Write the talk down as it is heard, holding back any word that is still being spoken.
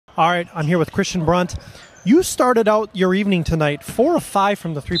All right, I'm here with Christian Brunt. You started out your evening tonight 4 of 5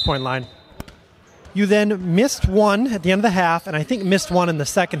 from the three-point line. You then missed one at the end of the half, and I think missed one in the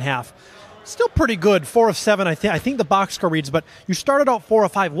second half. Still pretty good, 4 of 7. I think the box score reads, but you started out 4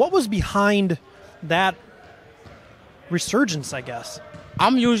 of 5. What was behind that resurgence, I guess?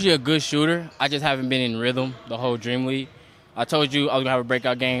 I'm usually a good shooter. I just haven't been in rhythm the whole Dream League. I told you I was going to have a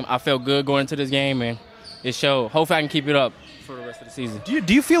breakout game. I felt good going into this game, and it showed. Hopefully I can keep it up for the rest of the season.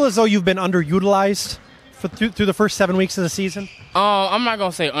 Do you feel as though you've been underutilized through the first 7 weeks of the season? I'm not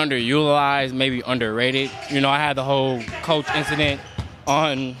going to say underutilized, maybe underrated. I had the whole coach incident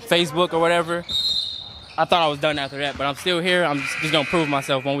on Facebook or whatever. I thought I was done after that, but I'm still here. I'm just going to prove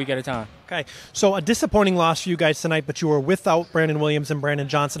myself 1 week at a time. Okay, so a disappointing loss for you guys tonight, but you were without Brandon Williams and Brandon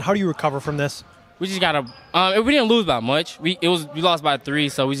Johnson. How do you recover from this? We just got to we didn't lose by much. We lost by 3,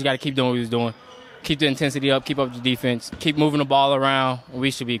 so we just got to keep doing what we was doing. Keep the intensity up, keep up the defense, keep moving the ball around, and we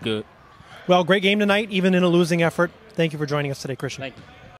should be good. Well, great game tonight, even in a losing effort. Thank you for joining us today, Christian. Thank you.